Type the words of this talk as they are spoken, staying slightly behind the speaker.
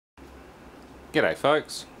G'day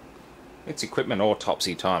folks, it's equipment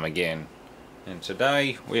autopsy time again, and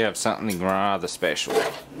today we have something rather special.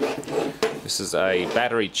 This is a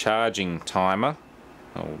battery charging timer,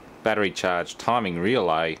 or battery charge timing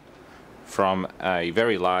relay from a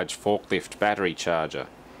very large forklift battery charger.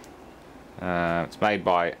 It's made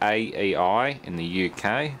by AEI in the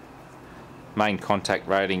UK. Main contact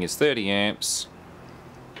rating is 30 amps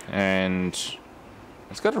and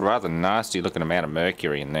it's got a rather nasty looking amount of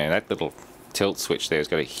mercury in there. That little tilt switch there has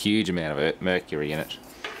got a huge amount of mercury in it.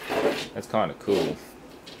 That's kind of cool.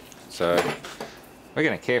 So we're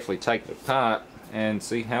going to carefully take it apart and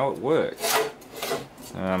see how it works.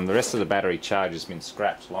 The rest of the battery charge has been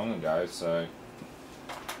scrapped long ago, so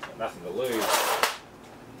got nothing to lose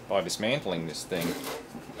by dismantling this thing.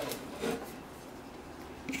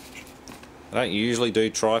 I don't usually do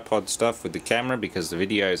tripod stuff with the camera because the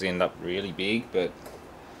videos end up really big, but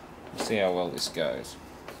let's see how well this goes.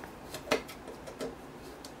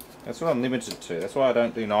 That's what I'm limited to. That's why I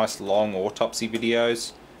don't do nice long autopsy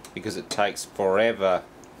videos, because it takes forever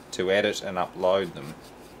to edit and upload them.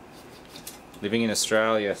 Living in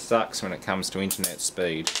Australia sucks when it comes to internet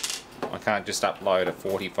speed. I can't just upload a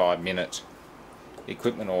 45-minute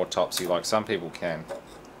equipment autopsy like some people can.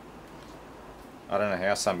 I don't know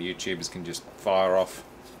how some YouTubers can just fire off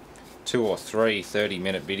 2 or 3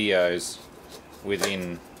 30-minute videos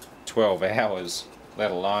within 12 hours,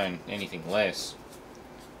 let alone anything less.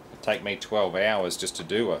 It'd take me 12 hours just to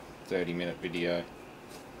do a 30-minute video.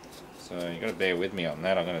 So you've got to bear with me on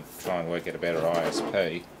that. I'm going to try and work out a better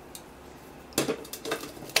ISP.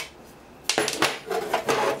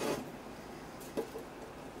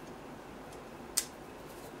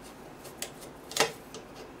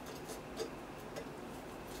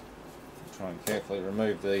 Try and carefully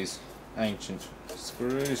remove these ancient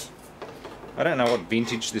screws. I don't know what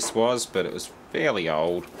vintage this was, but it was fairly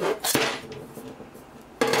old.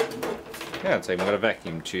 Yeah, it's even got a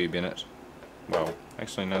vacuum tube in it. Well,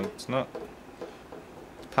 actually no, it's not.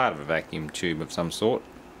 It's part of a vacuum tube of some sort.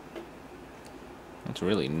 That's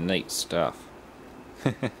really neat stuff.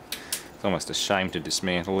 It's almost a shame to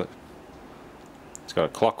dismantle it. It's got a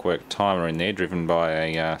clockwork timer in there driven by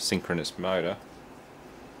a synchronous motor.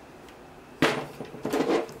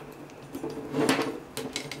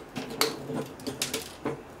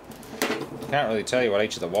 Can't really tell you what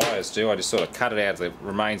each of the wires do. I just sort of cut it out of the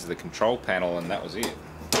remains of the control panel and that was it.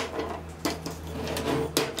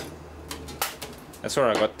 That's where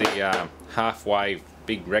I got the half-wave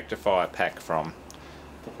big rectifier pack from.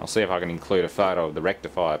 I'll see if I can include a photo of the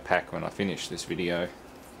rectifier pack when I finish this video.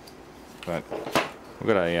 But we've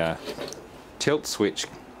got a tilt switch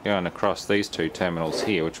going across these two terminals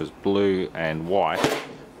here, which was blue and white.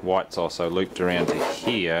 White's also looped around to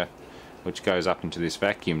here, which goes up into this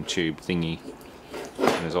vacuum tube thingy,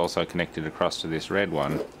 and is also connected across to this red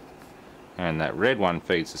one. And that red one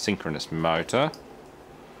feeds the synchronous motor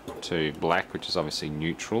to black, which is obviously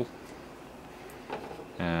neutral.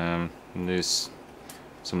 And there's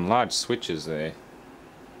some large switches there.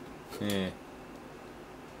 Yeah,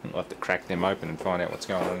 I'll have to crack them open and find out what's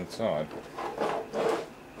going on inside.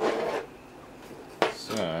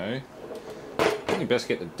 So I think you best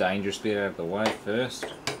get the dangerous bit out of the way first.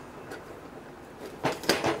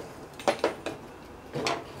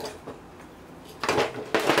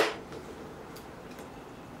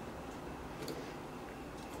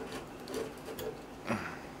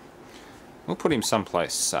 We'll put him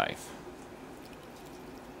someplace safe.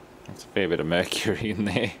 There's a fair bit of mercury in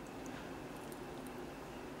there.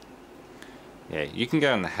 Yeah, you can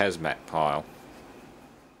go in the hazmat pile.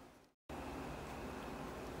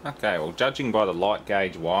 Okay, well, judging by the light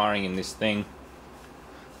gauge wiring in this thing,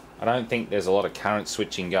 I don't think there's a lot of current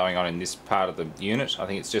switching going on in this part of the unit. I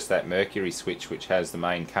think it's just that mercury switch which has the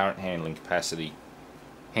main current handling capacity.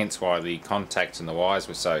 Hence why the contacts and the wires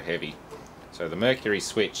were so heavy. So the mercury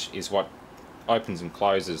switch is what opens and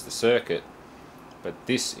closes the circuit, but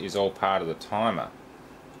this is all part of the timer.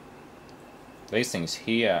 These things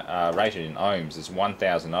here are rated in ohms. There's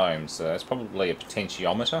 1000 ohms, so that's probably a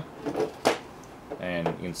potentiometer, and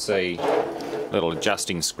you can see little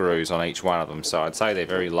adjusting screws on each one of them, so I'd say they're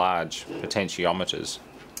very large potentiometers.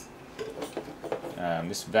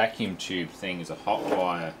 This vacuum tube thing is a hot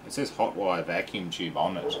wire. It says hot wire vacuum tube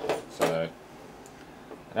on it, so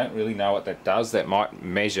I don't really know what that does. That might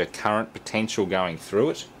measure current potential going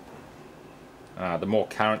through it. The more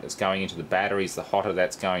current that's going into the batteries, the hotter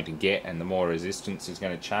that's going to get, and the more resistance is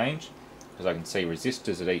going to change, because I can see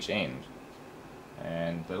resistors at each end,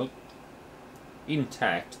 and they look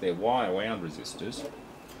intact. They're wire wound resistors,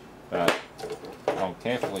 but I'll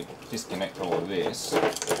carefully disconnect all of this.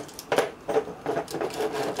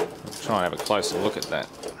 Let's try and have a closer look at that.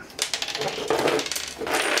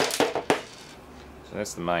 So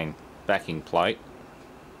that's the main backing plate.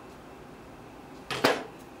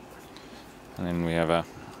 And then we have a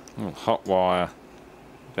little hot wire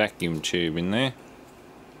vacuum tube in there.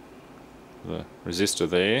 The resistor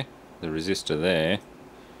there, the resistor there.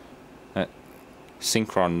 That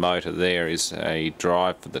synchron motor there is a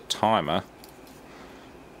drive for the timer.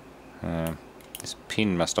 This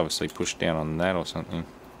pin must obviously push down on that or something.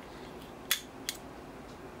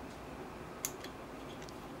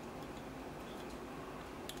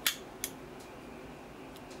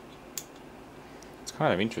 It's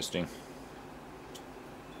kind of interesting.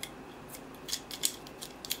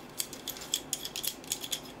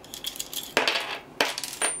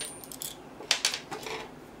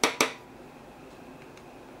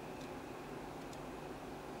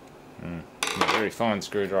 Very fine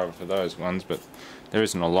screwdriver for those ones, but there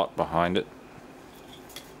isn't a lot behind it.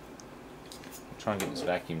 I'll try and get this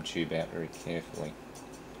vacuum tube out very carefully.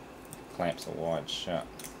 Clamps are wide shut.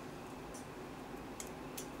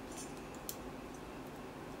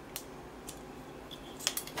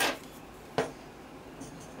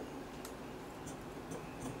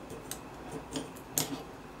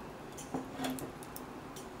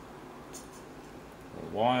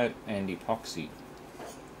 Wired and epoxy.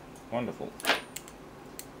 Wonderful.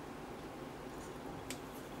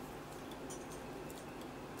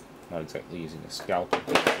 Not exactly using a scalpel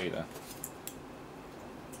either.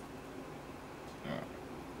 Right.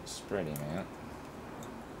 Spread him out.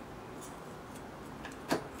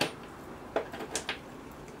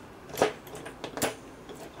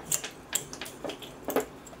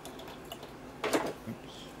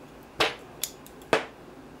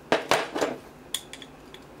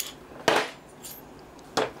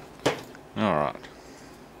 Alright.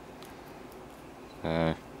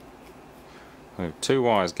 So we have two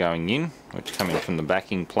wires going in, which come in from the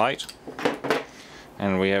backing plate,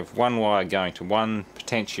 and we have one wire going to one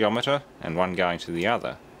potentiometer and one going to the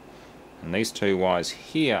other. And these two wires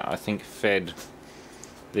here, I think, fed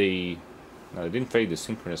the... no, they didn't feed the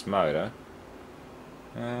synchronous motor.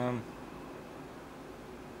 I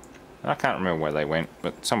can't remember where they went,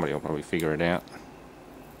 but somebody will probably figure it out.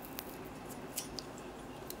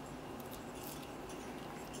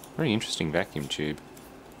 Very interesting vacuum tube.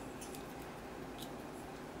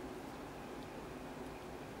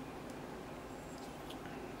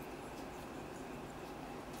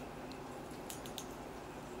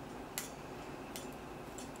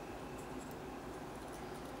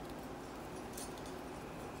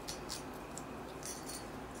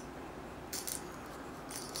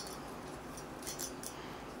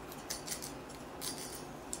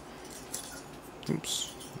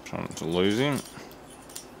 Oops, I'm trying not to lose him.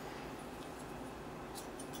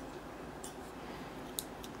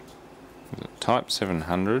 Type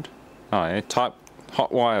 700. Oh yeah, type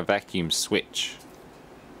hot wire vacuum switch.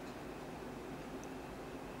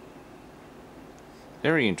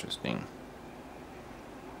 Very interesting.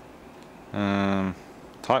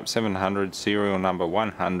 Type 700, serial number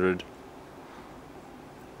 100.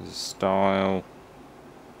 There's a style.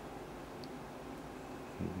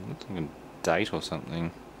 Looks like a date or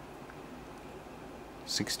something.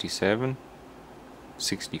 67,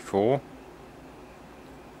 64.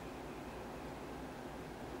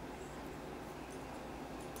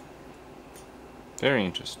 Very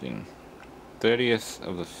interesting. 30th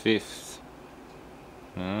of the 5th.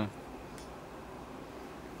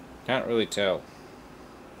 Can't really tell.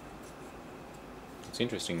 It's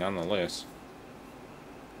interesting nonetheless.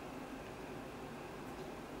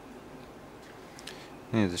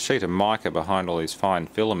 There's a sheet of mica behind all these fine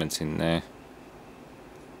filaments in there.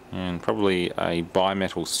 And probably a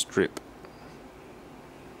bimetal strip.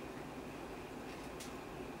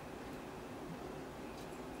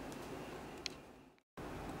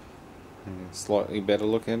 Slightly better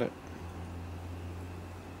look at it.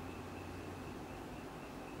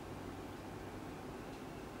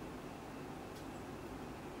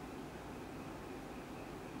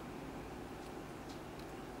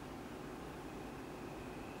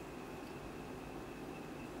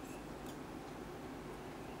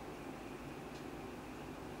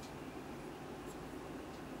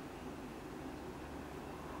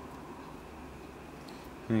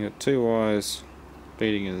 And you got two wires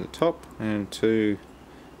feeding at the top and two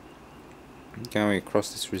going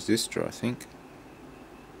across this resistor, I think.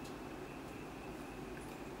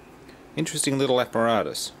 Interesting little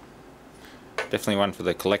apparatus. Definitely one for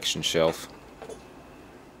the collection shelf.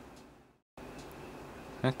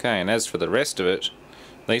 Okay, and as for the rest of it,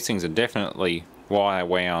 these things are definitely wire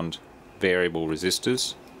wound variable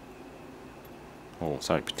resistors. or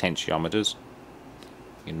sorry, potentiometers.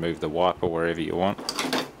 You can move the wiper wherever you want.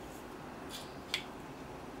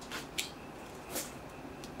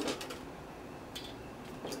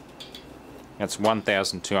 That's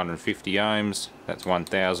 1,250 ohms, that's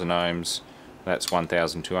 1,000 ohms, that's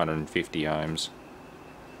 1,250 ohms,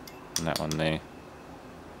 and that one there.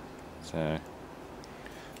 So,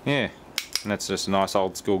 yeah, and that's just a nice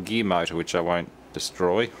old school gear motor which I won't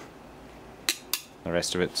destroy. The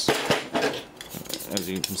rest of it's, as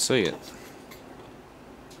you can see it.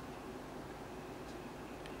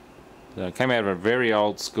 So it came out of a very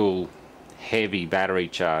old school heavy battery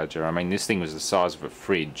charger. I mean, this thing was the size of a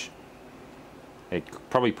fridge. It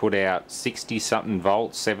probably put out 60 something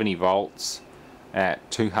volts, 70 volts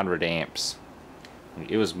at 200 amps.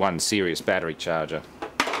 It was one serious battery charger.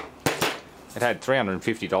 It had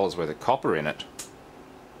 $350 worth of copper in it,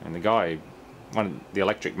 and the guy, the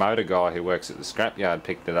electric motor guy who works at the scrapyard,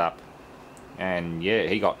 picked it up, and yeah,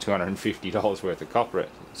 he got $250 worth of copper,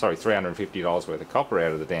 sorry, $350 worth of copper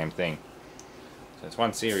out of the damn thing. So it's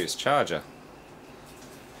one serious charger.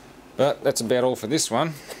 But that's about all for this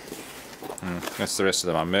one. That's the rest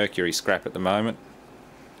of my mercury scrap at the moment.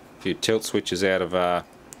 A few tilt switches out of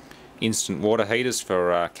instant water heaters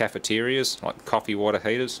for cafeterias, like coffee water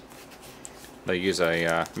heaters. They use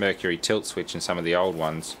a mercury tilt switch in some of the old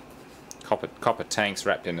ones. Copper tanks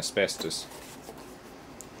wrapped in asbestos.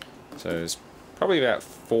 So there's probably about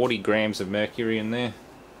 40 grams of mercury in there.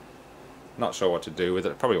 Not sure what to do with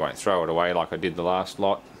it. Probably won't throw it away like I did the last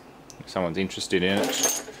lot. If someone's interested in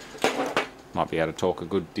it, might be able to talk a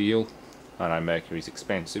good deal. I know mercury's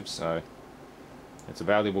expensive, so it's a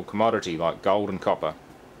valuable commodity like gold and copper.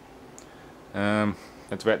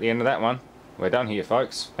 That's about the end of that one. We're done here,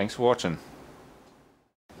 folks. Thanks for watching.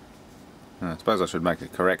 I suppose I should make a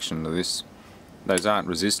correction to this. Those aren't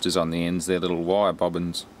resistors on the ends, they're little wire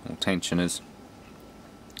bobbins or tensioners.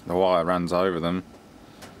 The wire runs over them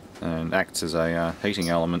and acts as a heating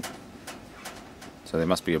element. So there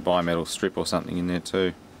must be a bimetal strip or something in there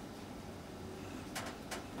too.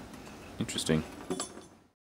 Interesting.